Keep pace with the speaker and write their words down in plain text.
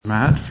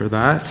Matt, for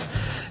that.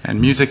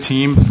 And music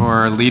team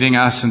for leading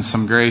us in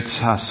some great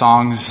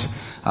songs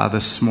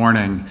this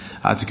morning.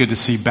 It's good to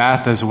see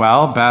Beth as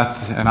well.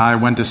 Beth and I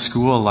went to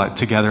school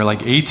together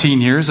like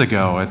 18 years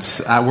ago. It's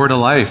at Word of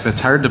Life.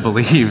 It's hard to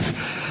believe.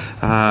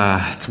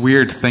 It's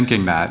weird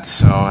thinking that.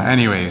 So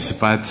anyways,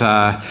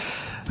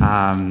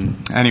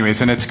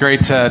 and it's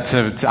great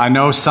to I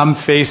know some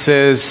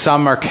faces,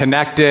 some are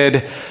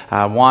connected.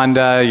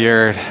 Wanda,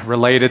 you're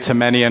related to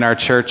many in our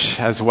church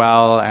as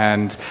well,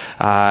 and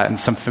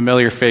some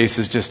familiar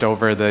faces just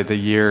over the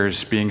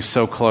years being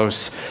so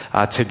close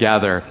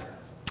together.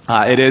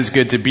 It is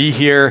good to be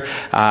here.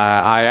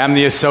 I am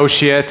the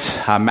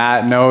associate.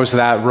 Matt knows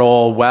that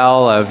role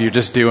well of you're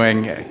just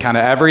doing kind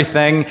of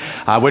everything,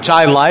 which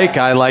I like.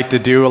 I like to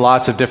do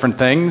lots of different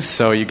things,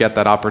 so you get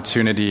that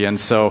opportunity. And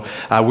so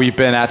we've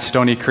been at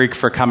Stony Creek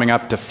for coming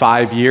up to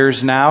 5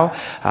 years now.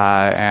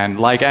 And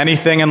like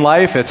anything in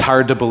life, it's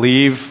hard to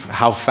believe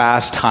how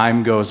fast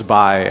time goes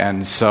by.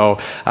 And so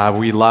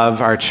we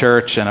love our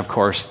church and, of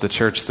course, the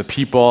church, the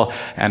people,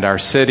 and our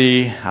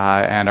city,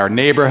 and our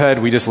neighborhood.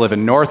 We just live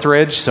in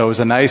Northridge, so it was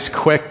a nice,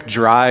 quick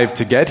drive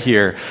to get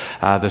here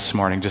this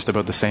morning, just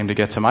about the same to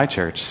get to my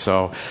church.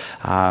 So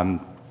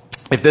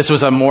if this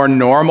was a more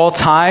normal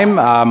time,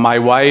 my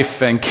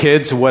wife and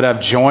kids would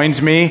have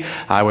joined me.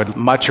 I would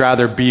much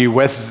rather be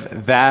with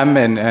them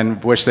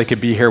and wish they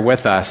could be here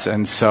with us.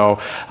 And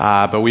so,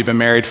 but we've been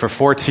married for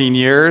 14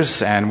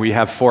 years, and we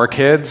have 4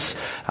 kids,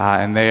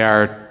 and they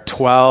are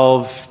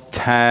 12,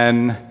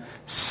 10,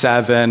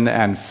 7,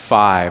 and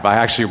 5. I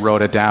actually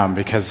wrote it down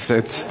because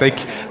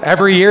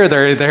every year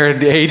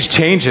their age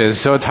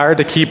changes, so it's hard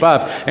to keep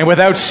up. And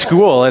without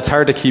school, it's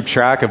hard to keep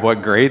track of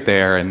what grade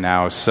they are in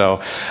now.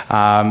 So,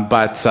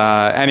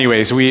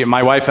 anyways,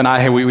 my wife and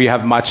I, we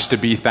have much to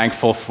be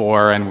thankful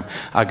for, and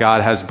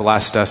God has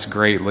blessed us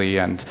greatly,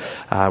 and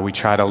we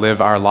try to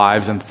live our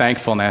lives in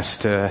thankfulness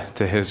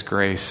to His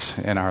grace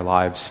in our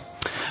lives.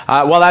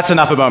 Well, that's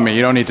enough about me.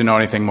 You don't need to know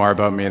anything more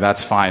about me.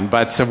 That's fine.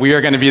 But we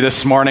are going to be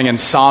this morning in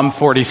Psalm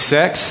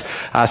 46.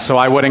 So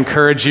I would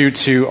encourage you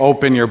to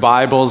open your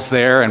Bibles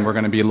there, and we're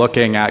going to be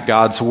looking at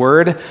God's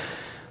Word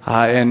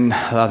in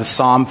the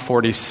Psalm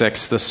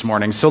 46 this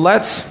morning. So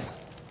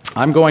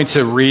I'm going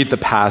to read the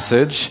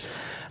passage,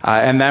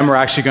 and then we're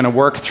actually going to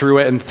work through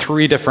it in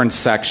 3 different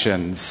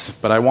sections.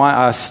 But I want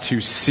us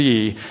to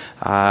see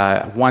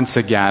once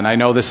again, I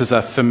know this is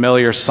a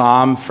familiar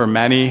psalm for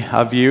many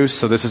of you,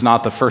 so this is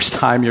not the first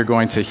time you're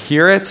going to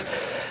hear it,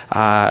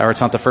 or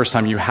it's not the first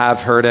time you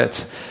have heard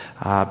it,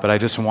 but I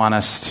just want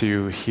us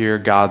to hear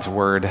God's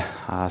word,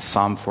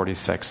 Psalm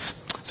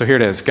 46. So here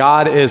it is.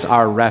 God is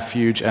our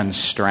refuge and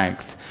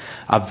strength,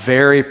 a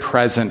very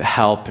present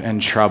help in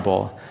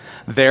trouble.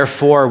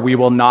 Therefore, we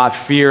will not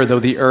fear, though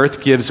the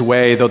earth gives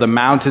way, though the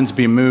mountains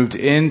be moved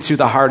into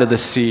the heart of the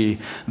sea,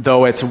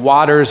 though its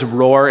waters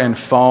roar and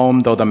foam,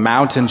 though the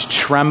mountains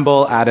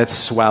tremble at its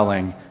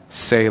swelling.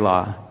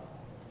 Selah.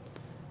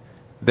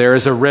 There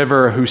is a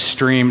river whose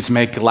streams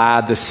make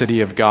glad the city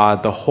of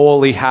God, the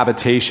holy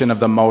habitation of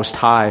the Most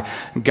High.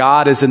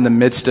 God is in the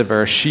midst of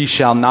her. She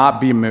shall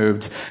not be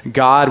moved.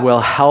 God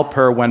will help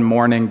her when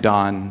morning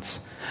dawns.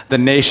 The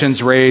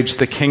nations rage,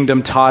 the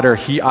kingdom totter.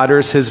 He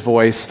utters his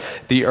voice,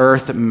 the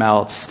earth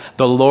melts.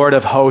 The Lord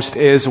of hosts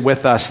is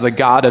with us. The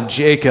God of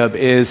Jacob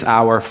is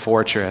our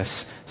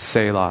fortress.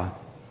 Selah.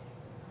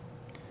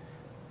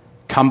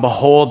 Come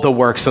behold the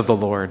works of the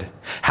Lord,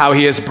 how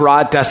he has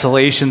brought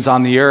desolations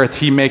on the earth.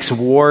 He makes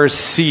wars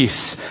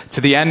cease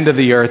to the end of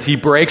the earth. He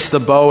breaks the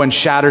bow and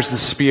shatters the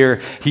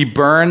spear. He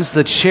burns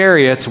the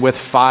chariots with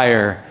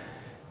fire.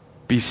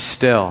 Be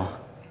still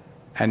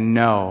and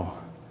know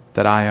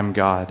that I am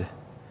God.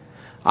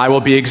 I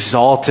will be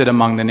exalted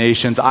among the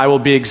nations. I will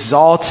be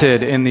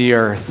exalted in the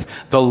earth.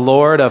 The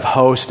Lord of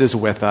hosts is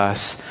with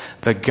us.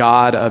 The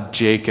God of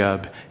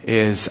Jacob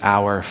is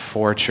our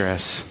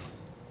fortress.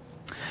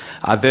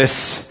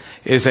 This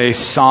is a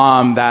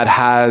psalm that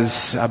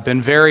has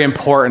been very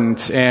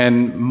important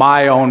in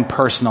my own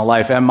personal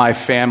life and my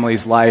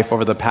family's life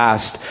over the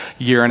past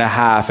year and a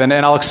half. And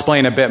I'll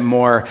explain a bit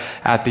more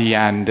at the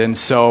end. And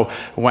so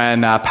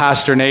when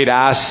Pastor Nate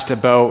asked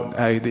about,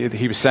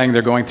 he was saying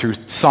they're going through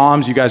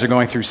Psalms, you guys are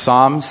going through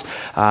Psalms.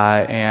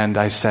 And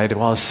I said,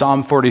 well, is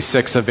Psalm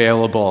 46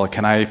 available?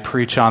 Can I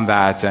preach on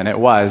that? And it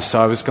was.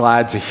 So I was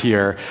glad to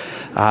hear,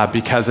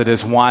 because it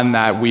is one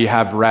that we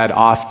have read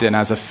often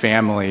as a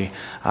family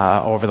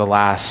over the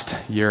last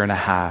year and a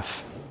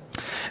half.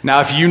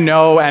 Now, if you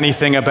know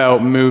anything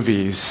about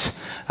movies,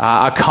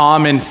 a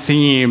common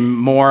theme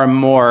more and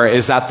more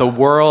is that the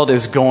world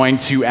is going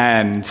to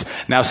end.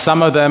 Now,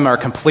 some of them are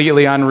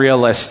completely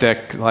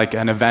unrealistic, like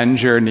an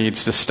Avenger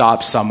needs to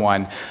stop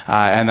someone,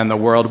 and then the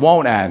world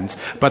won't end.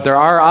 But there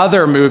are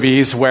other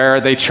movies where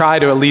they try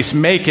to at least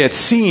make it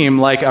seem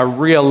like a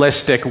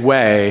realistic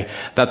way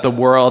that the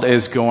world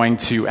is going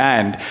to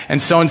end.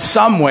 And so in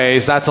some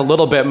ways, that's a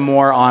little bit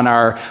more on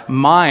our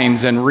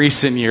minds in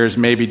recent years,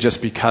 maybe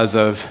just because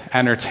of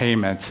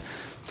entertainment.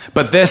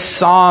 But this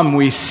psalm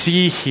we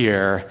see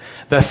here,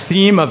 the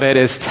theme of it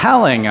is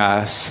telling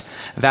us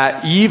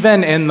that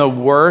even in the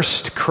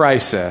worst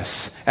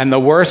crisis, and the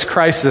worst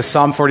crisis,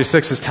 Psalm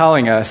 46 is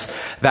telling us,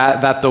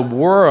 that the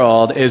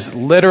world is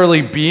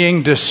literally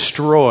being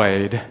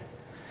destroyed,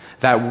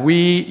 that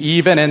we,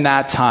 even in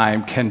that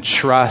time, can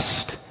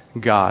trust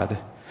God.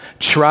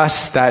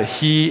 Trust that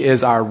He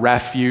is our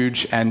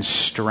refuge and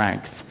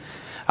strength.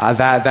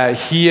 That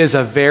He is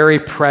a very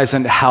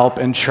present help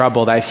in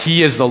trouble. That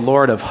He is the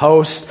Lord of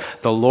hosts,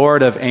 the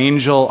Lord of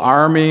angel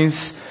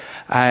armies,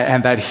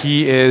 and that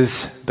He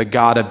is the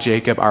God of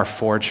Jacob, our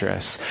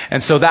fortress.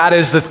 And so that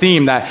is the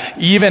theme, that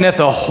even if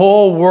the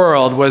whole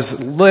world was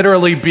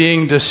literally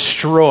being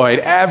destroyed,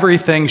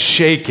 everything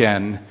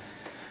shaken,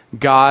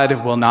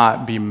 God will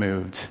not be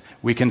moved.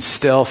 We can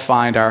still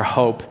find our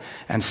hope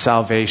and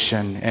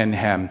salvation in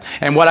Him.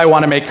 And what I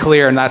want to make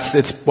clear, and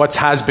it's what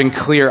has been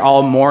clear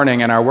all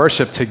morning in our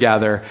worship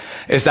together,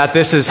 is that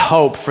this is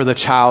hope for the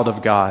child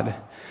of God.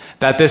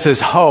 That this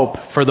is hope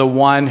for the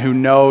one who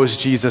knows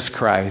Jesus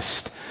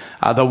Christ.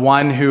 The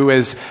one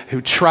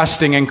who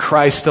trusting in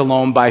Christ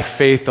alone by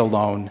faith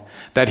alone.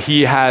 That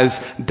He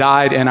has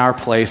died in our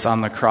place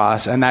on the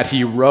cross, and that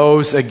He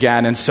rose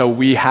again, and so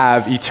we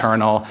have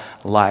eternal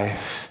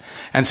life.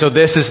 And so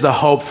this is the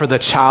hope for the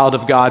child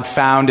of God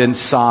found in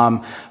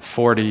Psalm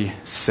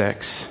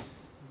 46.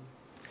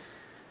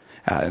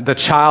 The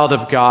child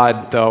of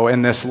God, though,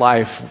 in this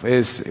life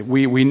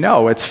we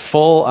know it's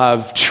full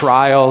of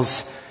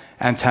trials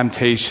and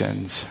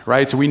temptations,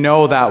 right? We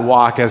know that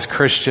walk as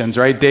Christians,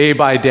 right? Day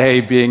by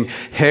day being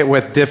hit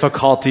with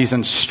difficulties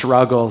and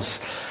struggles.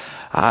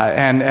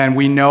 And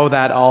we know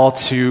that all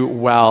too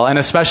well. And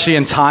especially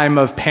in time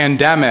of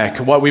pandemic,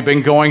 what we've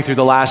been going through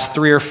the last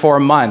 3 or 4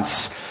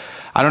 months,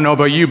 I don't know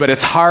about you, but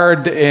it's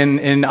hard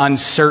in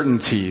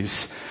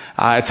uncertainties.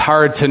 It's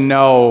hard to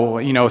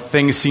know,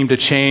 things seem to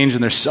change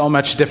and there's so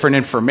much different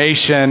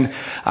information,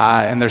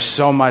 and there's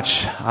so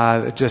much,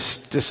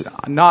 just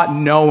not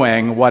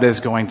knowing what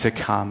is going to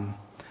come.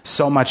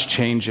 So much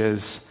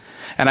changes.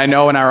 And I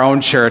know in our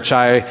own church,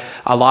 a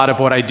lot of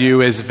what I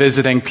do is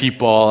visiting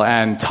people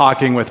and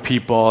talking with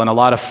people and a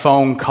lot of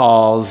phone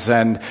calls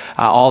and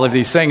all of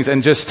these things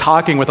and just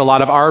talking with a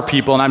lot of our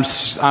people. And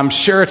I'm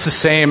sure it's the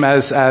same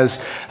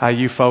as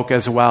you folk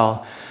as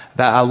well.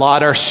 That a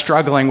lot are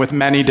struggling with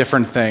many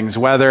different things,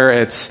 whether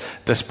it's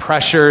the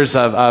pressures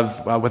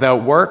of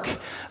without work,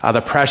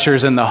 the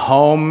pressures in the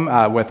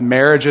home, with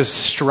marriages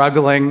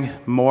struggling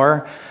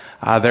more.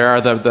 There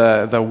are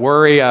the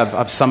worry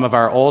of some of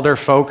our older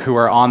folk who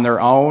are on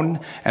their own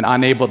and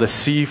unable to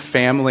see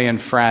family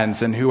and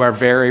friends and who are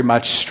very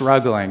much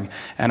struggling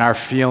and are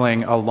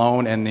feeling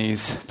alone in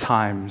these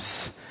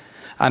times.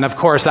 And of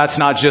course, that's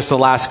not just the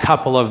last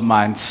couple of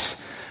months,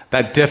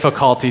 that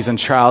difficulties and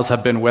trials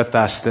have been with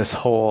us this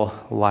whole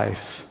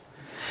life.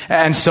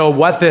 And so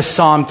what this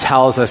psalm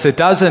tells us, it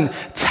doesn't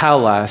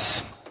tell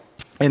us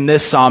in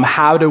this psalm,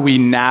 how do we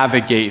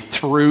navigate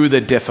through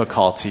the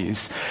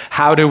difficulties?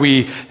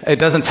 It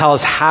doesn't tell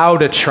us how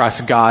to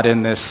trust God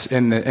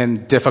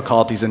in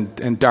difficulties and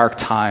in dark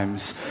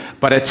times,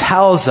 but it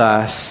tells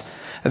us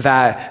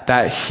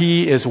that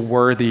He is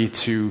worthy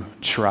to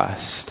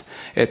trust.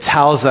 It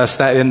tells us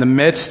that in the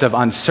midst of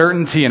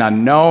uncertainty and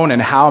unknown and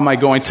how am I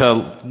going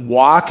to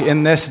walk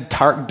in this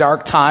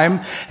dark time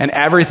and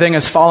everything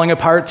is falling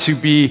apart, to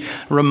be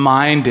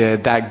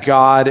reminded that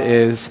God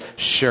is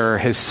sure.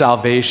 His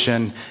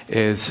salvation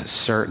is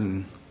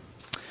certain.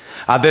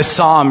 This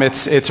psalm,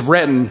 it's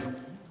written,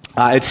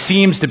 it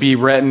seems to be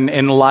written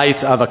in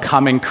light of a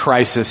coming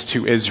crisis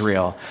to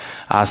Israel.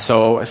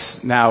 So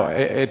now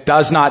it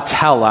does not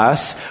tell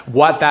us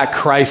what that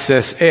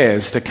crisis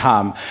is to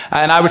come.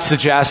 And I would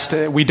suggest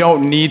we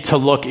don't need to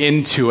look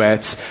into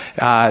it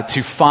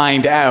to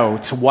find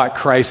out what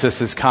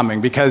crisis is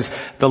coming, because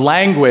the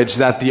language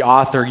that the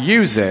author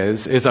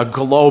uses is a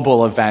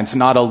global event,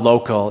 not a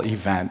local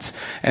event.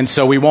 And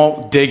so we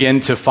won't dig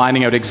into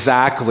finding out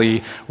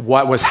exactly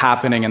what was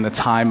happening in the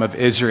time of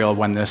Israel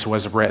when this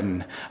was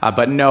written.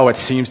 But no, it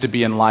seems to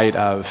be in light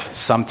of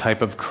some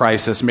type of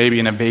crisis, maybe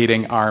an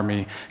invading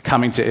army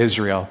coming to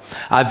Israel.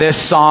 This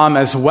psalm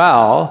as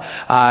well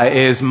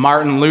was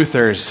Martin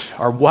Luther's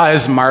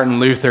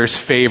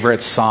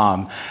favorite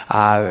psalm.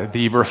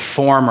 The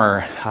reformer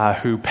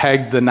who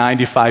pegged the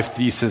 95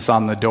 Theses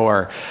on the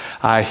door.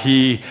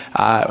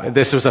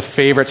 This was a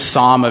favorite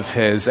psalm of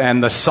his.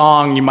 And the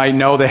song, you might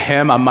know the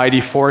hymn, "A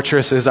Mighty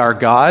Fortress is Our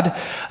God."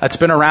 It's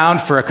been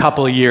around for a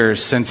couple of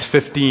years, since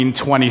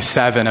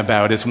 1527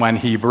 about is when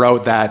he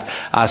wrote that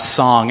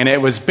song. And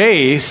it was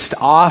based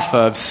off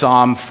of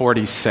Psalm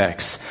 46.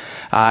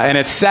 And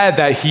it's said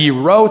that he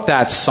wrote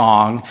that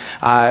song.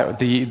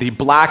 The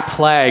Black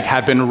Plague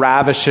had been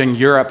ravishing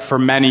Europe for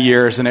many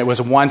years, and it was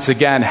once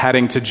again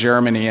heading to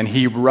Germany. And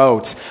he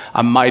wrote,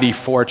 "A mighty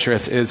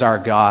fortress is our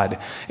God,"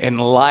 in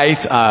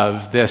light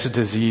of this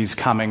disease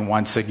coming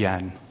once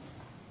again.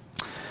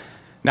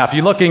 Now, if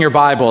you look in your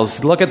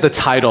Bibles, look at the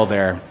title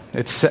there.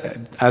 It's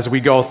as we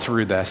go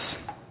through this.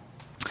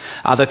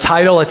 The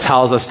title, it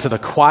tells us, to the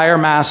choir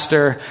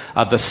master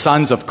of the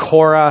sons of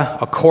Korah,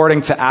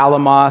 according to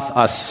Alamoth,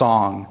 a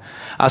song.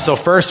 So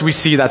first we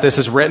see that this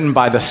is written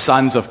by the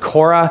sons of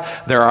Korah.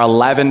 There are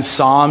 11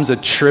 psalms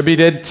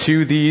attributed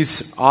to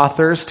these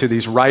authors, to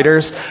these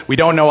writers. We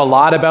don't know a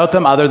lot about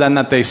them other than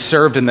that they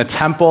served in the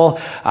temple.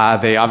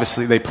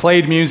 They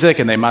played music,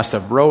 and they must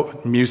have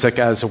wrote music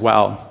as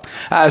well.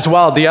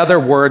 The other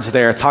words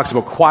there, it talks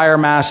about choir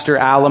master,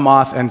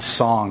 Alamoth, and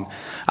song.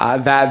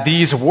 That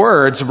these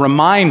words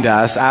remind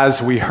us,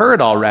 as we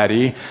heard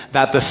already,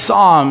 that the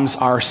Psalms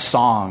are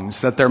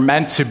songs, that they're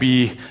meant to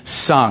be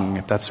sung,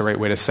 if that's the right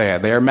way to say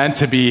it. They are meant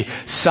to be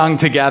sung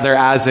together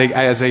as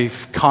a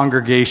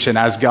congregation,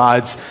 as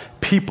God's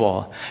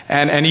people.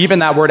 And even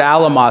that word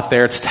Alamoth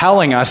there, it's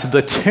telling us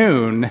the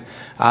tune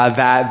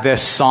that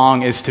this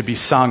song is to be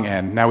sung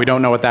in. Now, we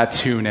don't know what that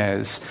tune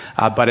is,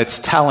 but it's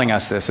telling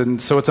us this.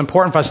 And so it's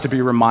important for us to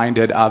be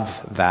reminded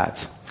of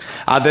that.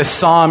 This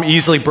psalm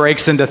easily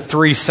breaks into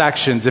 3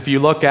 sections. If you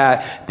look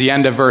at the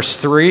end of verse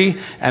 3,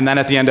 and then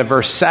at the end of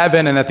verse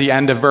 7, and at the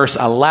end of verse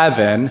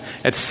 11,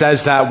 it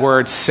says that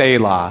word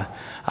Selah.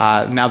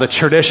 Now, the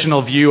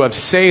traditional view of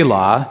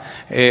Selah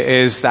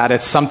is that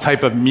it's some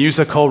type of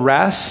musical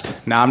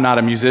rest. Now, I'm not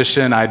a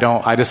musician.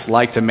 I just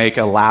like to make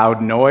a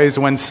loud noise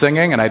when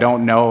singing, and I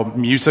don't know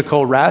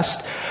musical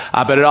rest.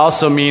 But it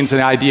also means an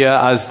idea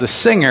as the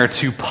singer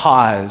to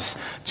pause,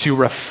 to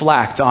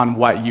reflect on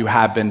what you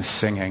have been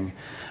singing.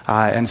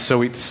 And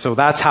so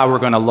that's how we're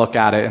going to look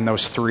at it in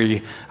those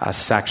 3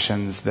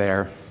 sections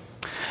there.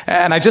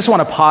 And I just want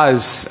to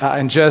pause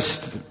and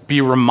just be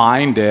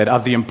reminded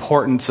of the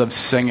importance of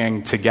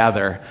singing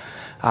together,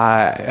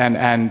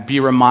 and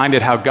be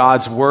reminded how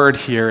God's word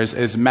here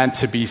is meant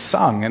to be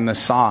sung in the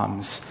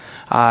Psalms.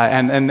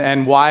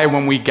 And why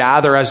when we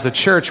gather as the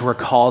church, we're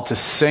called to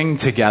sing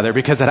together,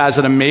 because it has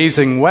an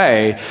amazing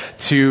way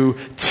to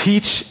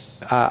teach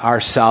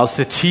ourselves,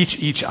 to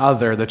teach each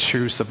other the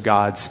truths of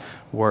God's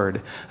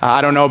word. I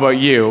don't know about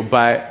you,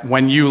 but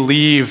when you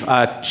leave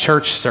a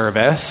church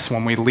service,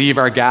 when we leave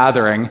our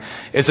gathering,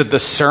 is it the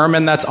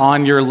sermon that's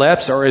on your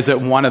lips, or is it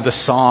one of the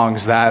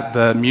songs that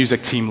the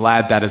music team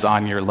led that is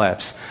on your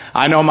lips?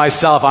 I know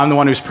myself, I'm the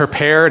one who's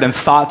prepared and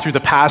thought through the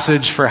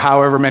passage for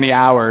however many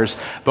hours,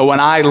 but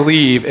when I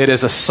leave, it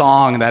is a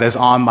song that is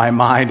on my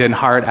mind and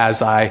heart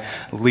as I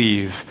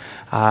leave.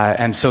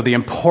 And so the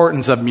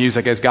importance of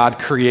music is God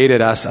created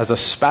us as a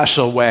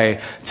special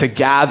way to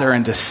gather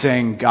and to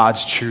sing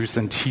God's truths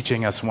and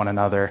teaching us one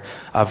another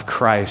of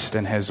Christ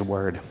and his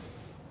word.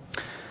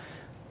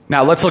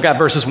 Now let's look at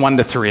verses 1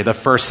 to 3, the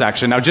first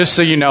section. Now just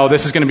so you know,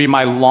 this is going to be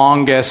my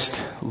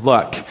longest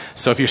look.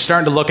 So if you're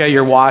starting to look at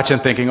your watch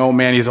and thinking, oh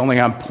man, he's only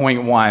on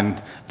point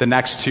 1, the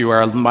next 2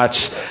 are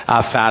much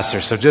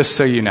faster. So just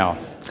so you know.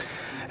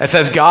 It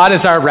says, God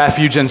is our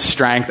refuge and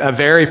strength, a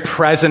very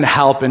present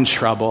help in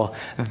trouble.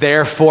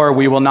 Therefore,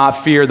 we will not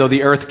fear, though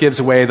the earth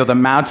gives way, though the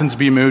mountains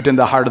be moved in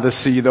the heart of the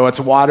sea, though its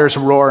waters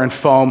roar and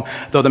foam,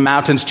 though the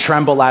mountains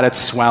tremble at its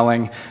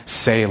swelling.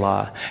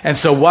 Selah. And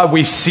so what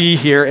we see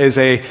here is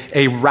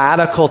a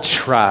radical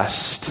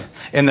trust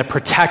in the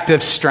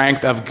protective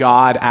strength of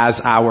God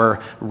as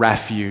our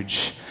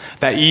refuge.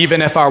 That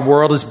even if our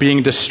world is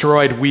being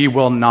destroyed, we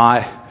will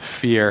not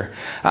fear.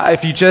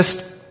 If you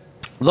just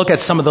look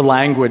at some of the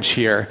language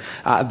here.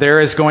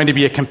 There is going to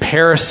be a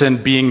comparison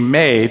being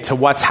made to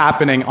what's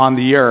happening on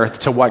the earth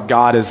to what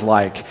God is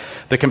like.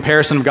 The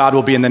comparison of God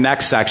will be in the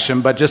next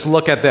section, but just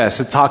look at this.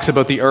 It talks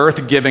about the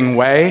earth giving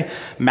way,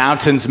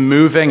 mountains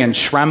moving and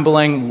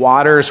trembling,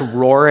 waters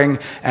roaring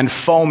and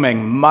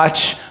foaming.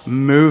 Much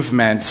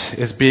movement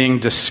is being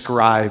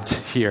described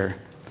here.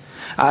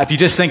 If you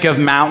just think of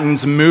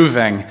mountains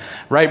moving,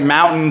 right?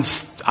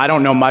 Mountains, I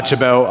don't know much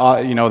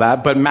about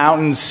that, but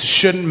mountains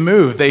shouldn't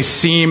move. They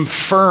seem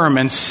firm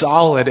and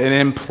solid and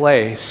in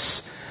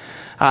place.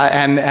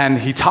 And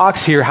he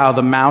talks here how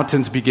the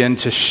mountains begin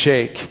to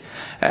shake.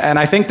 And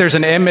I think there's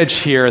an image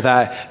here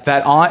that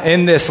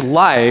in this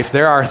life,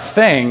 there are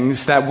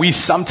things that we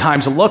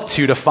sometimes look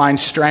to find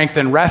strength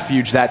and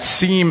refuge that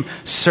seem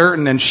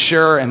certain and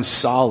sure and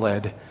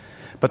solid.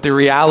 But the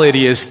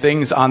reality is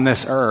things on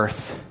this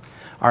earth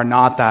are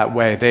not that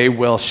way. They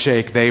will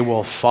shake. They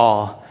will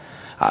fall.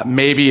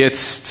 Maybe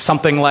it's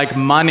something like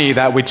money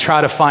that we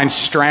try to find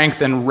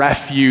strength and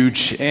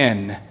refuge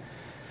in.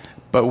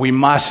 But we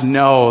must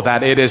know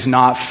that it is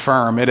not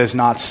firm. It is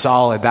not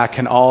solid. That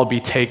can all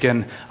be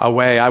taken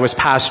away. I was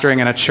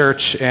pastoring in a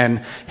church in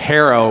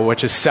Harrow,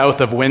 which is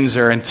south of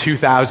Windsor, in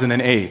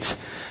 2008.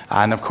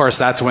 And of course,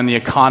 that's when the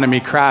economy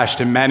crashed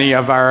and many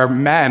of our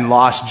men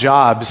lost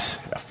jobs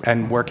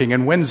and working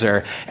in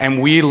Windsor. And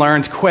we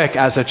learned quick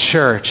as a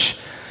church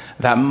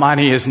that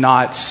money is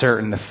not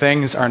certain. The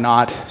things are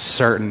not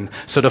certain.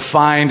 So to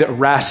find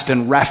rest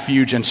and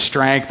refuge and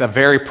strength, a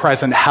very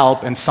present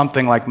help in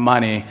something like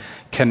money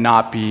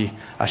cannot be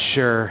a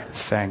sure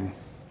thing.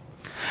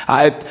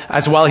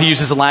 As well, he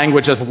uses the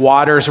language of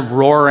waters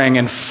roaring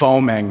and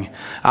foaming.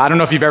 I don't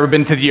know if you've ever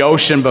been to the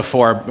ocean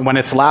before. When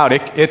it's loud,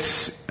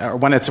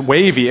 when it's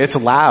wavy, it's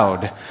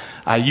loud.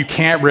 you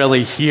can't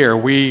really hear.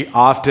 We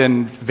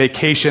often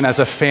vacation as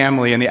a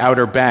family in the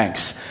Outer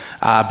Banks.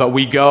 But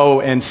we go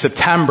in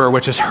September,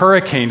 which is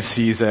hurricane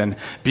season,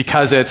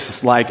 because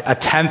it's like a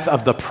tenth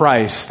of the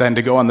price than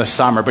to go in the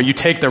summer. But you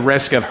take the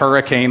risk of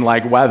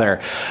hurricane-like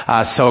weather.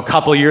 So a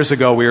couple years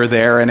ago we were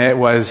there, and it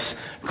was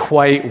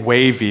quite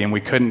wavy, and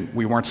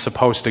we weren't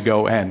supposed to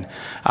go in.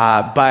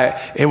 But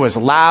it was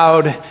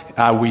loud.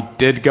 We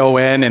did go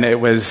in, and it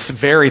was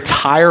very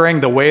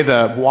tiring the way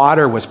the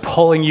water was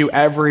pulling you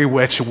every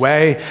which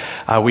way.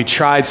 We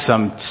tried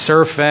some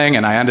surfing,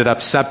 and I ended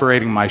up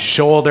separating my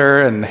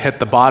shoulder and hit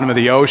the bottom of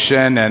the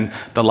ocean, and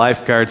the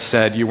lifeguard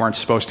said, "You weren't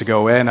supposed to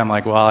go in." I'm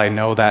like, "Well, I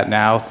know that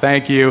now.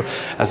 Thank you,"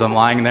 as I'm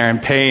lying there in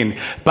pain.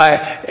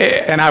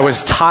 And I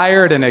was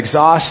tired and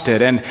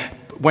exhausted, and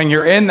when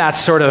you're in that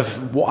sort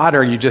of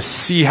water, you just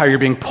see how you're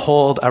being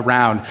pulled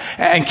around.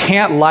 And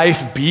can't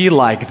life be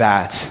like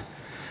that?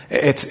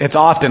 It's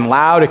often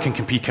loud, it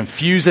can be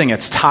confusing,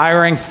 it's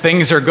tiring,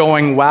 things are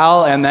going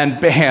well, and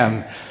then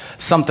bam,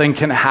 something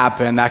can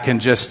happen that can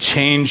just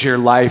change your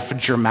life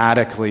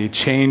dramatically,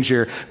 change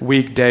your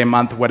week, day,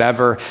 month,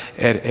 whatever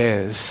it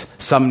is.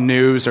 Some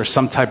news or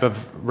some type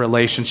of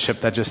relationship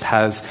that just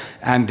has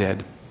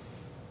ended.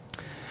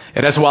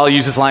 It as well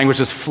uses language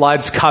as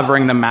floods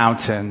covering the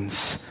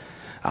mountains.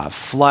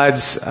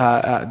 Floods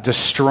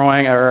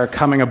destroying or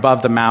coming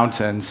above the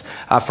mountains.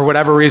 For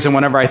whatever reason,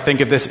 whenever I think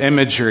of this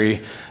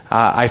imagery,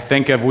 I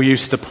think of, we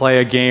used to play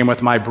a game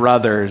with my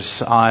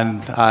brothers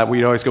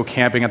we'd always go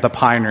camping at the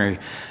Pinery,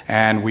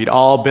 and we'd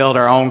all build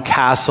our own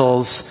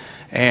castles,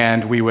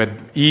 and we would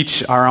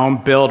each our own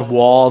build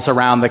walls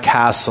around the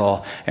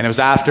castle. And it was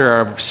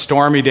after a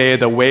stormy day,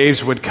 the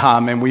waves would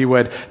come, and we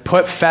would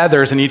put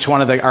feathers in each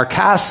one of our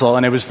castle,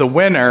 and it was the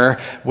winner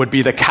would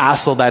be the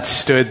castle that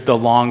stood the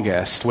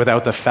longest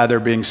without the feather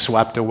being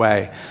swept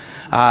away.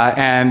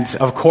 And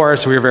of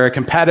course, we were very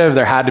competitive.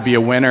 There had to be a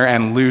winner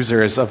and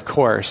losers, of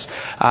course.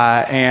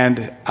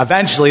 And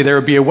eventually there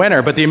would be a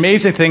winner. But the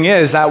amazing thing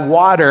is that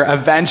water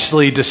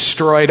eventually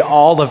destroyed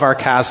all of our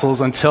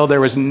castles until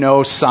there was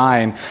no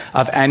sign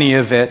of any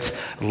of it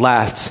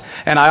left.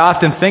 And I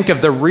often think of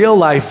the real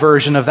life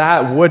version of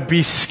that would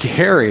be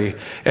scary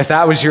if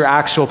that was your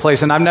actual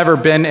place. And I've never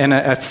been in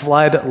a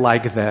flood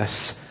like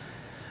this.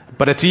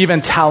 But it's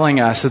even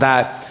telling us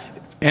that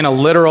in a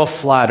literal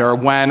flood, or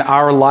when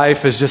our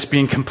life is just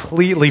being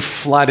completely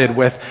flooded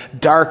with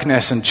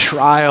darkness and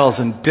trials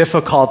and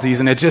difficulties,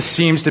 and it just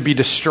seems to be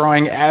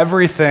destroying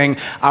everything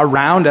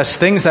around us,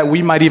 things that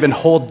we might even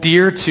hold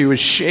dear to is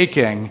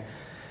shaking,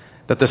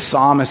 that the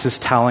psalmist is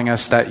telling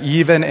us that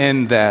even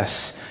in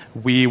this,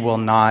 we will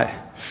not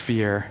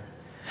fear.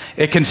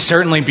 It can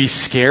certainly be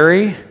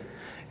scary.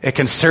 It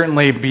can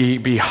certainly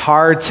be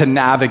hard to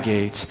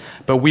navigate,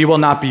 but we will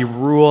not be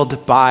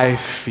ruled by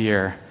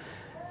fear.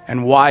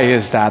 And why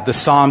is that? The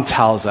psalm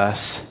tells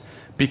us,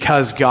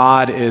 because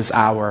God is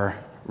our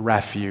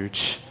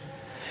refuge.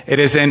 It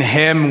is in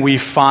Him we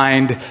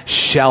find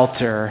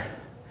shelter.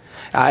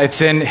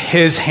 It's in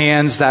His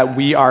hands that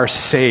we are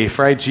safe,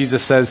 right?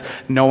 Jesus says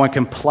no one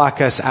can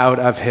pluck us out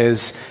of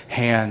His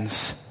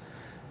hands.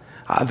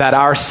 That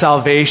our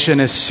salvation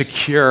is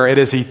secure. It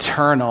is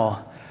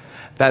eternal.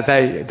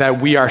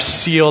 That we are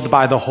sealed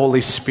by the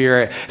Holy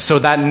Spirit, so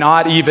that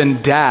not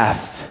even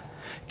death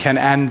can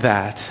end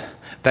that.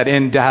 That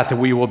in death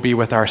we will be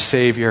with our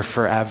Savior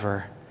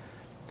forever.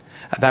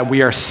 That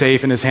we are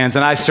safe in His hands.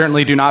 And I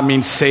certainly do not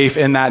mean safe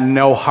in that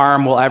no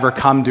harm will ever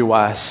come to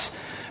us.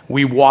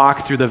 We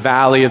walk through the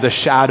valley of the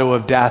shadow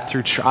of death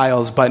through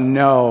trials, but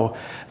know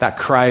that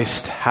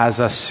Christ has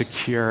us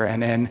secure,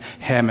 and in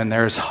Him, and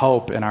there's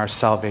hope in our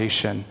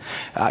salvation.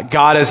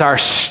 God is our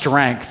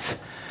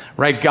strength,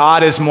 right?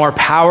 God is more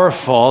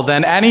powerful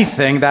than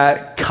anything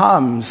that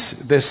comes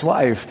this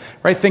life,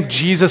 right? Think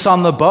Jesus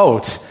on the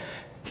boat.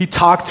 He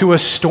talked to a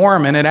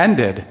storm and it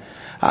ended.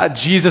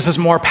 Jesus is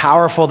more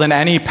powerful than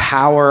any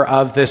power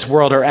of this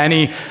world, or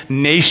any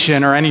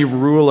nation, or any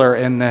ruler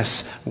in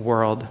this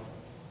world.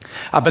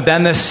 But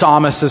then this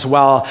psalmist as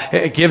well,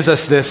 it gives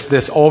us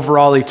this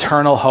overall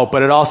eternal hope,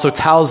 but it also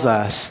tells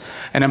us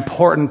an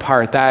important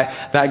part,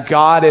 that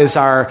God is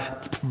our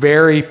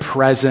very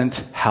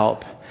present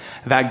help.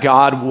 That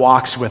God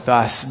walks with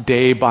us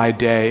day by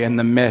day in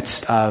the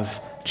midst of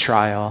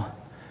trial.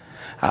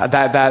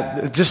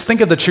 That just think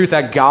of the truth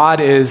that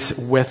God is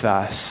with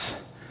us.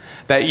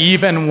 That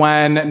even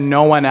when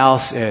no one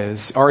else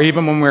is, or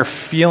even when we're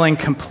feeling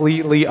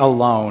completely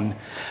alone,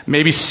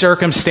 maybe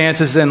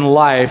circumstances in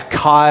life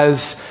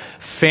cause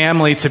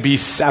family to be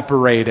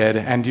separated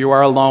and you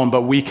are alone,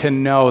 but we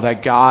can know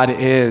that God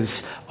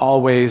is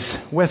always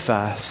with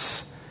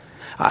us.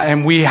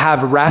 And we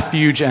have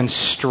refuge and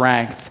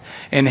strength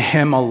in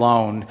Him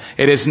alone.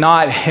 It is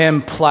not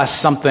Him plus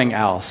something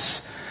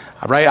else.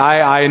 Right?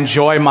 I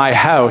enjoy my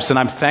house, and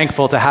I'm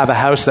thankful to have a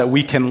house that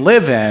we can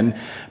live in.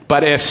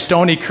 But if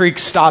Stony Creek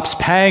stops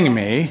paying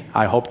me,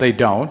 I hope they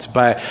don't,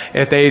 but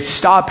if they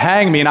stop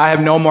paying me and I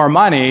have no more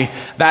money,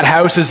 that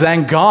house is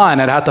then gone.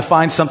 I'd have to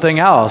find something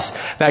else.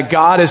 That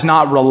God is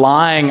not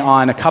relying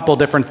on a couple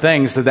different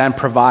things to then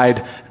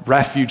provide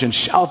refuge and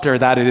shelter,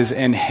 that it is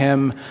in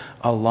him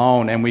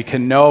alone. And we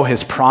can know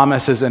his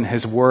promises and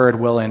his word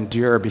will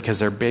endure because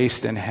they're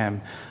based in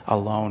him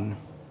alone.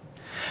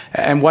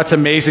 And what's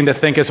amazing to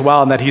think as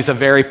well, and that he's a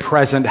very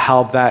present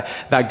help,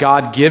 that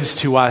God gives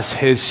to us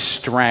his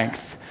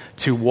strength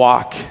to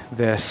walk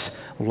this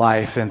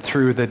life and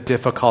through the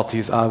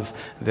difficulties of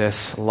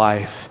this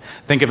life.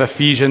 Think of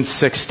Ephesians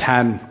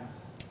 6:10.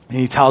 And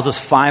he tells us,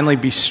 finally,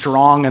 be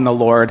strong in the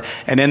Lord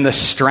and in the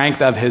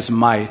strength of his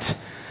might.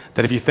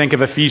 That if you think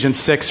of Ephesians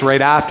 6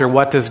 right after,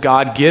 what does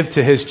God give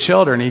to his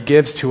children? He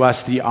gives to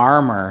us the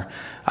armor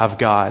of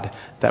God,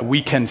 that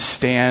we can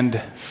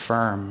stand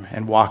firm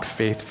and walk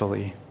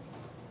faithfully.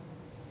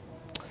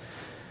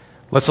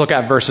 Let's look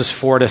at verses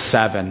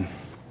 4-7.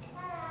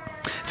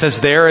 It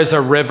says, there is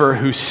a river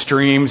whose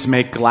streams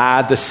make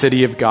glad the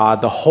city of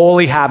God, the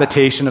holy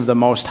habitation of the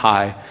Most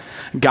High.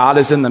 God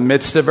is in the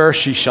midst of her,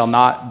 she shall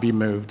not be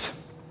moved.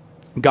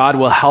 God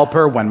will help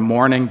her when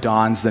morning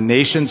dawns. The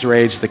nations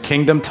rage, the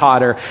kingdom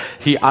totter.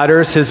 He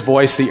utters his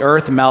voice, the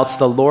earth melts.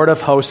 The Lord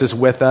of hosts is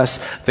with us.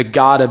 The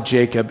God of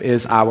Jacob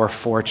is our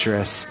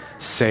fortress.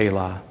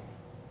 Selah.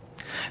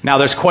 Now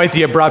there's quite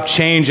the abrupt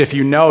change, if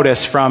you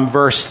notice, from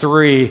verse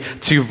 3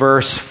 to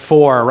verse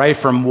 4, right?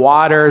 From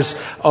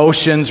waters,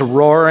 oceans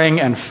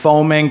roaring and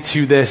foaming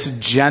to this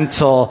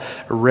gentle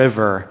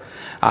river.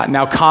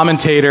 Now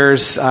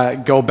commentators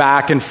go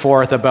back and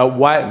forth about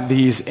what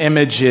these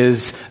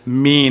images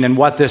mean and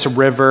what this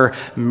river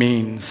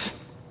means.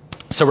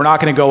 So we're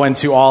not going to go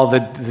into all the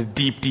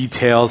deep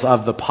details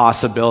of the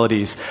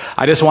possibilities.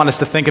 I just want us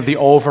to think of the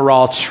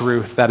overall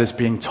truth that is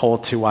being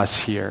told to us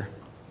here.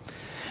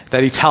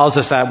 That he tells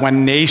us that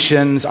when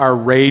nations are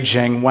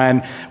raging,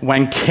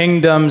 when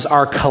kingdoms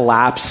are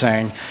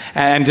collapsing,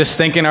 and just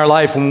think in our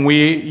life when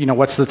we,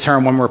 what's the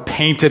term, when we're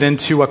painted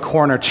into a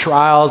corner,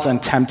 trials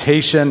and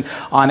temptation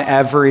on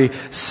every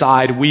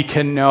side, we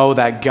can know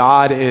that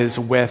God is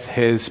with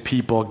his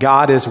people.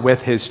 God is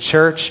with his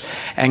church,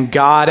 and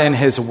God and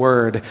his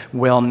word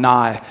will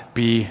not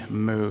be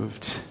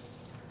moved.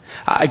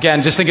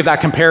 Again, just think of that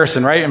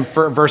comparison, right? In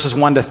verses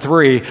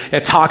 1-3,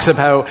 it talks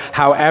about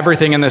how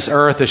everything in this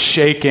earth is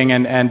shaking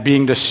and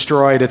being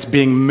destroyed. It's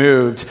being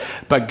moved,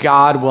 but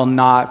God will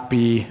not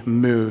be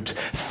moved.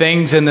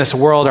 Things in this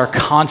world are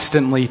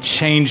constantly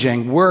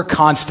changing. We're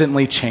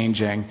constantly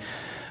changing,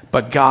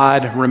 but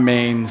God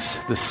remains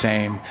the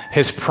same.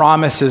 His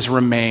promises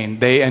remain.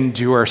 They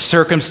endure.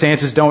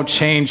 Circumstances don't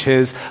change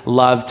his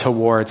love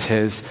towards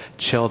his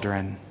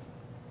children.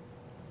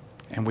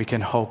 And we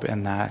can hope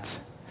in that.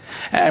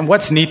 And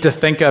what's neat to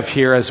think of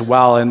here as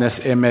well in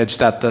this image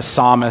that the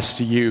psalmist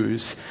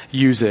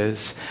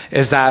uses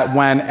is that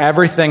when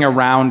everything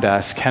around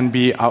us can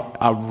be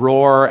a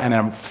roar and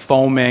a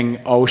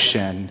foaming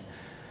ocean,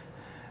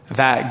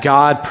 that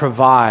God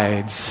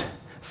provides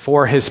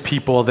for his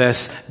people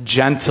this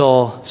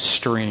gentle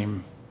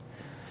stream.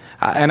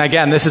 And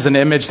again, this is an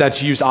image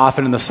that's used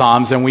often in the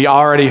Psalms, and we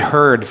already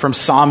heard from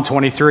Psalm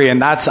 23, and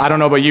that's, I don't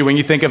know about you, when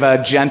you think of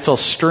a gentle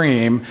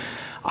stream,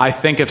 I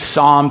think of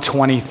Psalm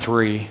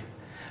 23,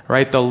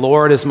 right? The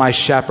Lord is my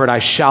shepherd, I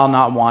shall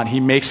not want. He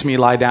makes me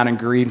lie down in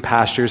green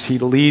pastures. He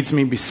leads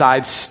me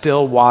beside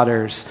still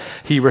waters.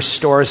 He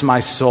restores my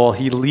soul.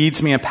 He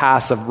leads me in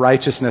paths of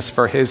righteousness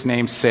for his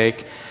name's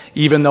sake.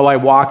 Even though I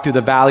walk through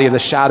the valley of the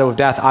shadow of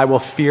death, I will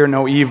fear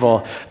no evil.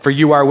 For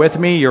you are with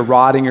me, your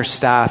rod and your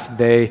staff,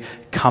 they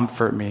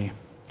comfort me.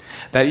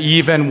 That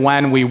even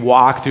when we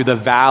walk through the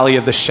valley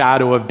of the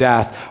shadow of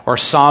death, or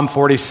Psalm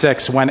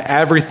 46, when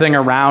everything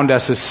around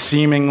us is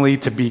seemingly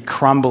to be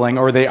crumbling,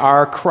 or they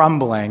are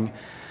crumbling,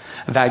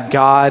 that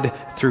God,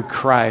 through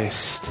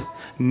Christ,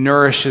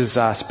 nourishes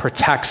us,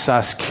 protects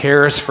us,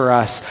 cares for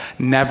us,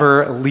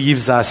 never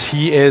leaves us.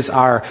 He is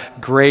our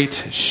great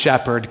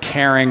shepherd,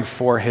 caring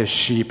for his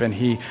sheep, and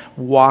he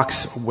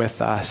walks with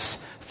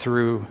us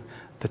through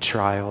the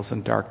trials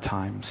and dark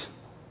times.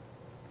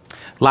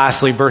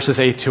 Lastly, verses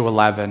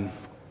 8-11.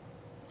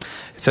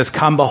 It says,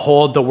 come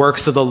behold the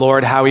works of the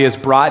Lord, how he has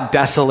brought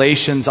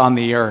desolations on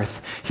the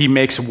earth. He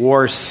makes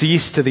wars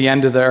cease to the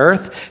end of the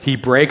earth. He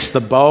breaks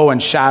the bow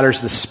and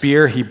shatters the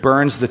spear. He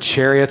burns the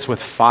chariots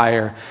with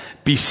fire.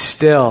 Be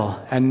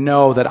still and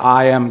know that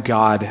I am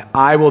God.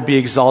 I will be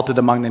exalted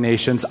among the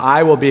nations.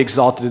 I will be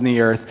exalted in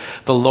the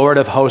earth. The Lord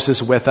of hosts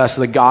is with us.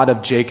 The God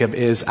of Jacob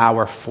is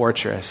our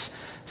fortress.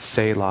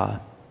 Selah.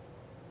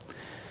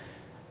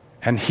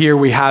 And here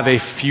we have a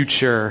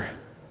future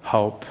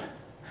hope.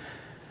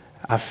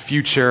 A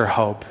future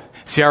hope.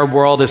 See, our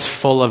world is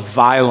full of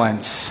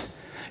violence.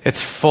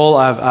 It's full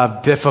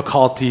of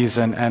difficulties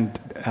and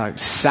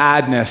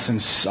sadness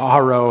and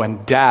sorrow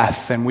and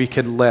death, and we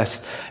could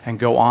list and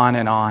go on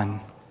and on.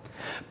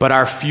 But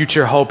our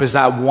future hope is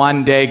that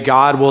one day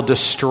God will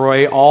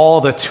destroy all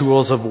the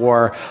tools of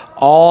war.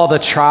 All the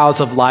trials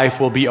of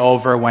life will be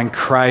over when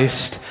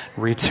Christ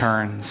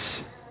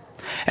returns.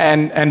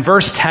 And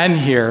verse 10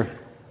 here,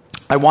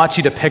 I want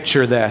you to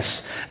picture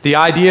this. The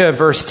idea of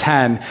verse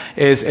 10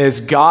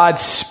 is God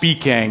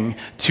speaking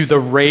to the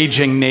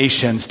raging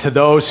nations, to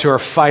those who are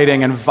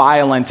fighting and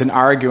violent and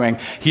arguing.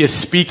 He is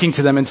speaking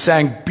to them and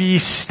saying, be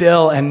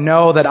still and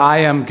know that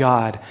I am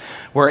God.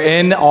 Where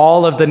in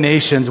all of the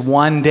nations,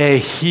 one day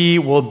he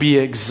will be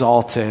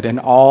exalted in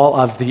all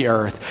of the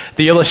earth.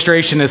 The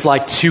illustration is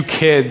like two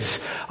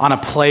kids on a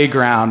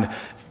playground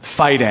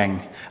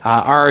fighting.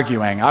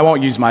 Arguing. I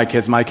won't use my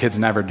kids. My kids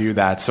never do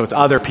that. So it's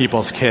other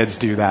people's kids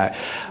do that.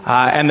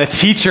 And the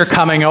teacher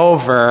coming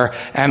over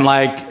and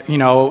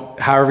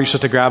however you're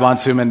supposed to grab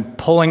onto them and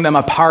pulling them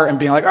apart and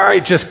being like, all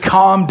right, just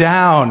calm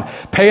down.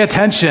 Pay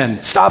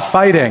attention. Stop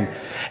fighting.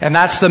 And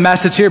that's the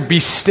message here.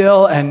 Be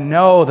still and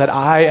know that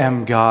I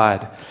am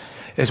God,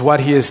 is what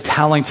he is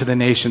telling to the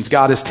nations.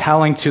 God is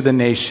telling to the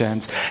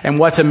nations. And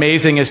what's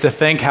amazing is to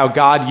think how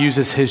God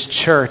uses his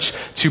church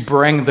to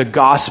bring the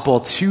gospel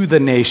to the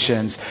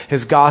nations,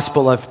 his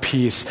gospel of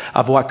peace,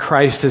 of what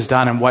Christ has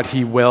done and what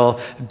he will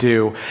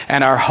do.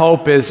 And our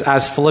hope is,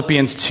 as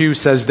Philippians 2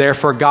 says,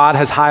 therefore God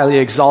has highly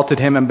exalted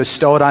him and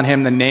bestowed on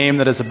him the name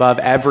that is above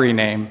every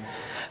name,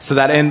 so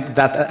that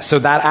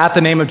at the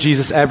name of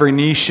Jesus every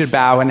knee should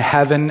bow in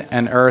heaven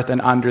and earth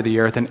and under the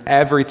earth, and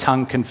every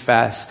tongue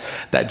confess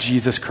that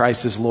Jesus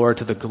Christ is Lord,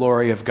 to the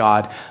glory of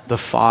God the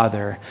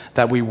Father.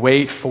 That we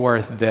wait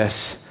for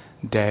this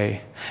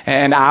day.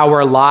 And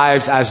our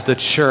lives as the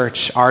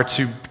church are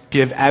to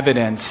give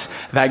evidence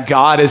that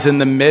God is in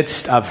the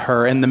midst of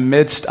her, in the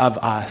midst of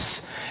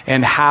us,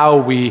 and how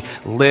we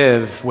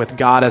live with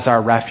God as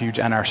our refuge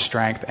and our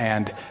strength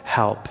and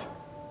help.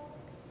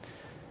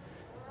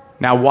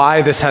 Now,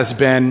 why this has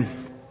been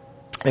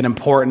an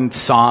important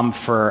psalm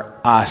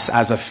for us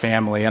as a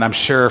family, and I'm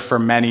sure for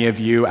many of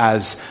you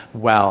as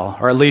well,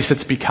 or at least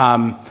it's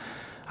become,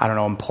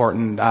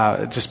 important,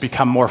 just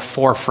become more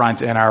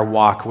forefront in our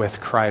walk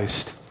with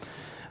Christ.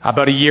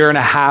 About a year and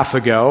a half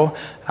ago,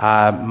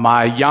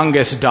 my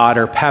youngest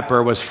daughter,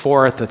 Pepper, was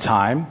 4 at the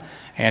time,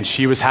 and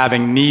she was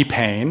having knee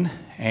pain,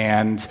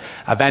 and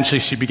eventually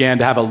she began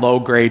to have a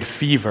low-grade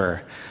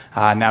fever.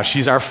 Now,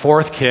 she's our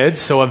 4th kid,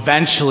 so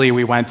eventually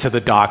we went to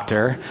the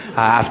doctor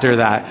after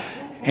that.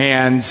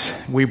 And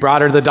we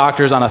brought her to the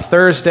doctor's on a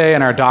Thursday,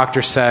 and our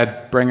doctor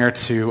said, bring her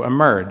to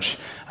Emerge,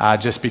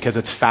 just because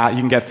it's you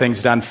can get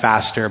things done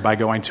faster by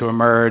going to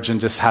Emerge and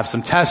just have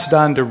some tests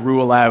done to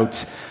rule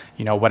out,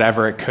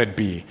 whatever it could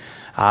be.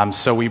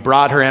 So we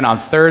brought her in on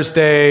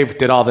Thursday,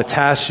 did all the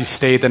tests. She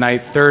stayed the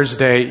night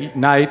Thursday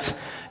night,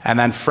 and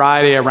then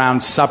Friday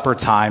around supper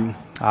time,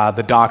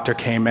 the doctor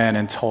came in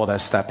and told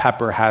us that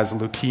Pepper has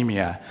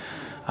leukemia.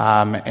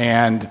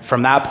 And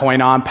from that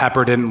point on,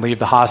 Pepper didn't leave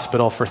the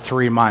hospital for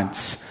 3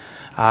 months.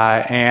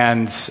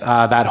 And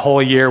that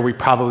whole year, we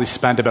probably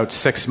spent about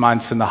 6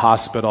 months in the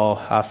hospital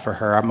for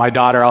her. My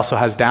daughter also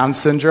has Down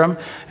syndrome,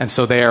 and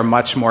so they are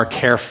much more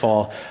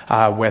careful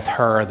with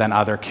her than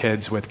other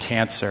kids with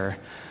cancer.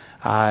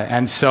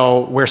 And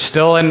so we're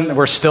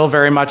still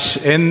very much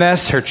in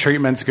this. Her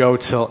treatments go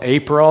till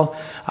April.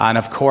 And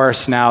of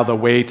course, now the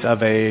weight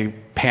of a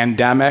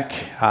pandemic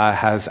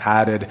has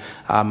added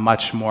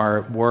much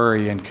more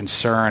worry and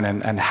concern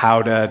and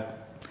how to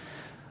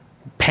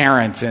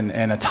parent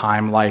in a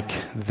time like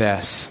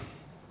this.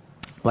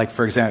 Like,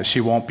 for example, she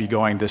won't be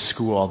going to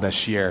school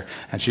this year,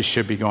 and she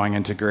should be going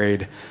into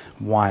grade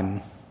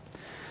 1.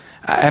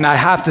 And I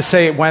have to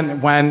say, when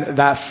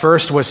that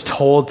first was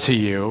told to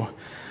you,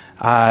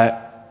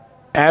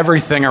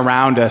 everything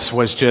around us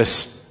was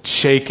just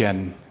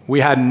shaken. We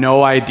had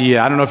no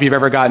idea. I don't know if you've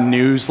ever gotten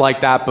news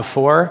like that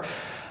before.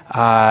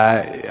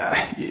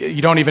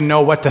 You don't even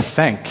know what to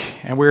think.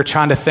 And we were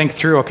trying to think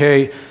through,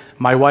 okay,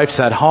 my wife's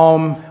at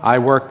home. I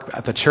work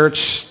at the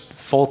church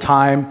full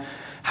time.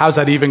 How's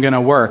that even going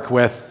to work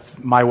with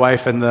my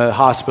wife in the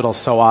hospital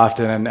so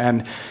often?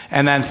 And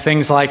then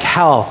things like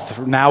health.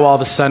 Now all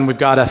of a sudden we've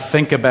got to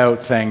think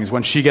about things.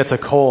 When she gets a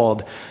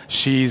cold,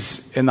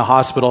 she's in the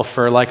hospital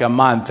for like a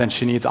month and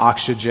she needs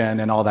oxygen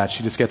and all that.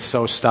 She just gets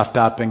so stuffed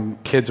up,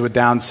 and kids with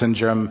Down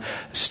syndrome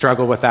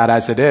struggle with that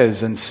as it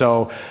is. And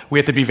so we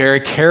have to be very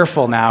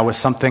careful now with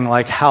something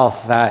like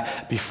health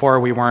that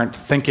before we weren't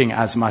thinking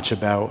as much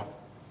about.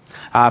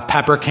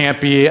 Pepper can't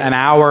be an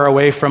hour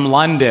away from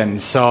London,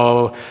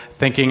 so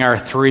thinking our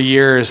 3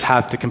 years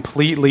have to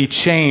completely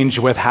change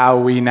with how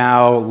we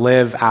now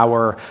live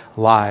our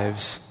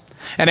lives.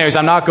 Anyways,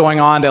 I'm not going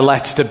on to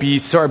let's to be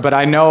sort, but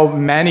I know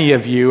many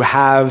of you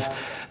have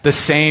the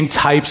same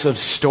types of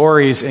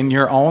stories in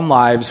your own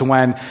lives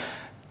when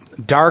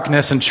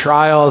darkness and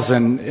trials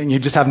and you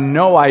just have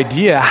no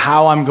idea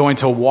how I'm going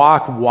to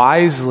walk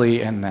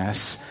wisely in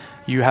this.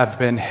 You have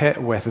been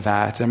hit with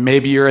that, and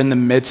maybe you're in the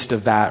midst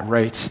of that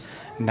right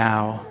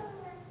now.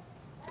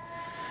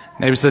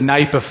 And it was the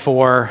night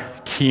before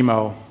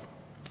chemo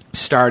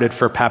started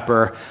for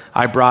Pepper.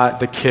 I brought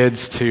the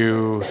kids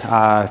to,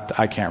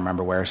 I can't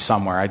remember where,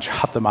 somewhere. I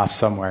dropped them off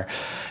somewhere.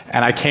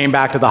 And I came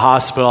back to the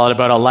hospital at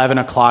about 11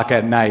 o'clock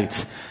at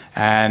night.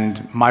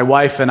 And my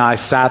wife and I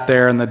sat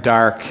there in the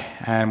dark,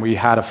 and we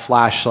had a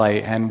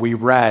flashlight, and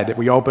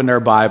we opened our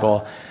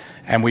Bible,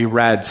 and we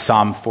read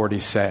Psalm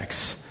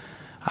 46.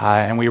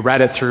 And we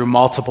read it through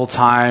multiple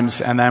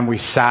times, and then we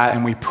sat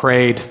and we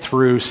prayed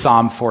through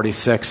Psalm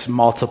 46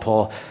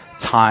 multiple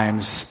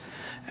times,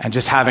 and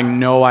just having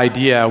no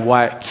idea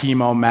what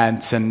chemo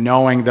meant, and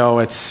knowing though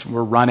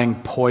we're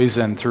running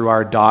poison through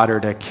our daughter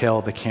to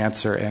kill the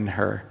cancer in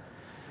her.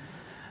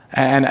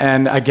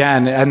 And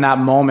again, in that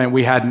moment,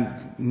 we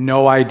had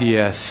no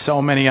idea,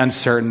 so many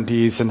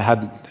uncertainties, and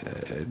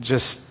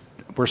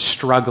we're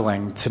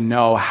struggling to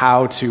know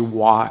how to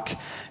walk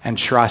and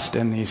trust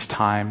in these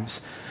times.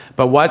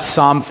 But what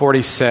Psalm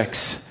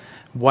 46,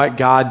 what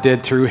God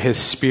did through his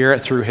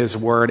Spirit, through his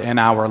word in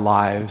our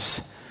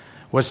lives,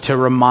 was to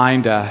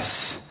remind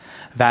us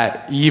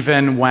that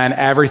even when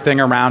everything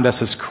around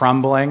us is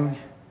crumbling,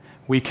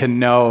 we can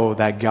know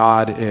that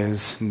God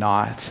is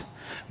not.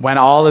 When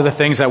all of the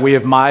things that we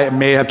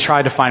may have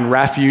tried to find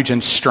refuge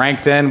and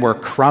strength in were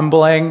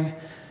crumbling,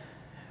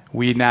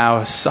 we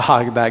now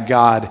saw that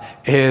God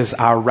is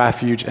our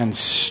refuge and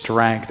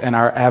strength and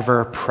our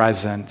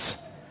ever-present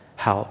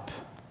help.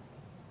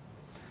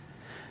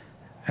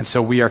 And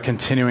so we are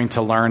continuing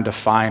to learn to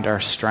find our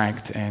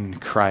strength in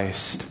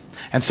Christ.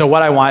 And so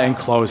what I want in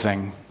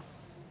closing,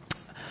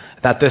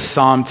 that this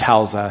psalm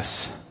tells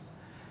us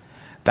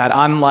that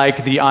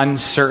unlike the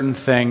uncertain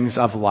things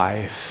of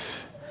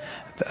life,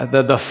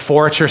 the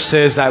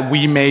fortresses that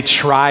we may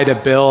try to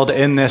build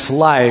in this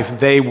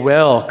life, they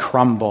will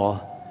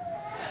crumble.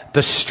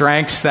 The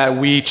strengths that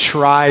we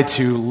try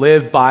to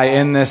live by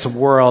in this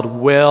world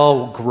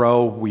will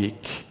grow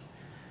weak.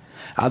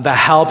 The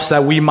helps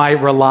that we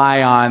might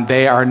rely on,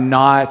 they are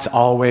not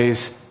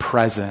always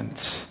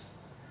present.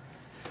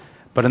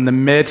 But in the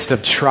midst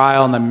of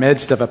trial, in the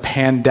midst of a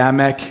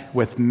pandemic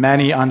with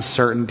many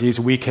uncertainties,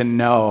 we can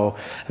know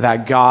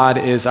that God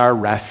is our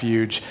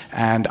refuge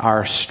and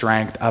our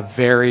strength, a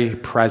very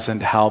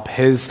present help.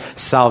 His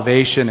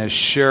salvation is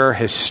sure.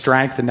 His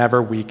strength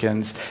never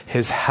weakens.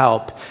 His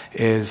help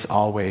is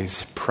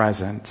always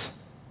present.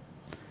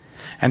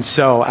 And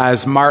so,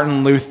 as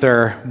Martin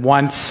Luther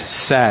once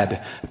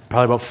said,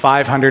 probably about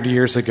 500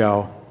 years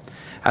ago,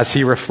 as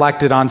he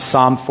reflected on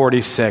Psalm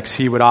 46,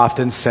 he would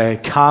often say,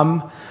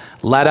 "Come,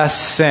 let us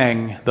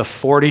sing the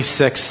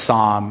 46th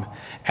Psalm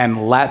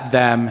and let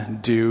them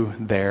do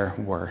their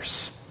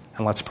worst."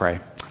 And let's pray.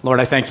 Lord,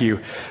 I thank you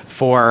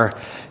for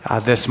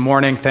this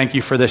morning. Thank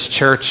you for this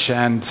church.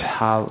 And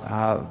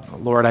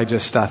Lord, I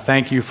just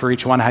thank you for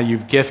each one, how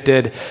you've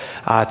gifted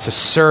to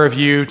serve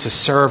you, to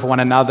serve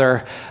one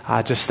another.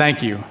 Just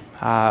thank you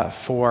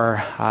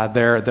for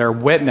their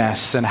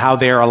witness and how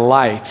they are a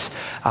light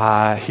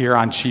here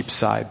on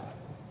Cheapside.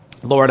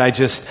 Lord, I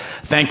just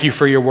thank you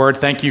for your word.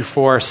 Thank you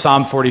for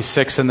Psalm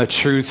 46 and the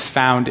truths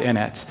found in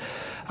it.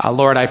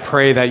 Lord, I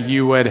pray that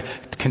you would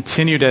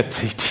continue to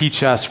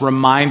teach us,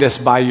 remind us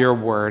by your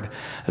word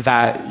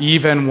that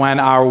even when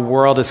our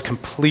world is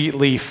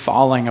completely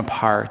falling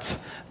apart,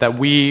 that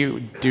we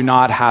do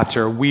not have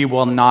to, or we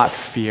will not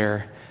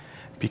fear,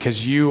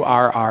 because you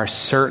are our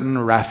certain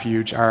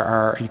refuge,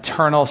 our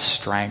eternal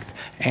strength,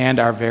 and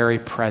our very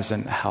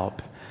present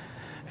help.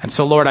 And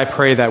so, Lord, I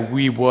pray that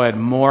we would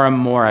more and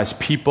more as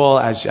people,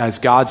 as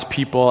God's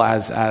people,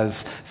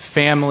 as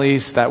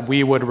families, that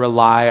we would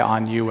rely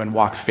on you and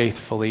walk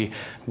faithfully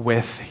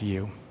with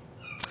you.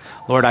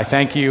 Lord, I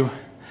thank you.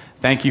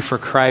 Thank you for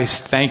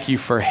Christ. Thank you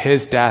for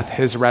his death,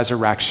 his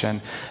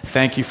resurrection.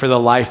 Thank you for the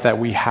life that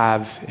we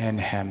have in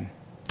him.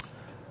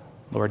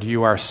 Lord,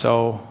 you are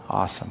so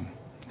awesome.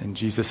 In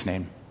Jesus'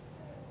 name,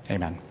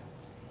 amen.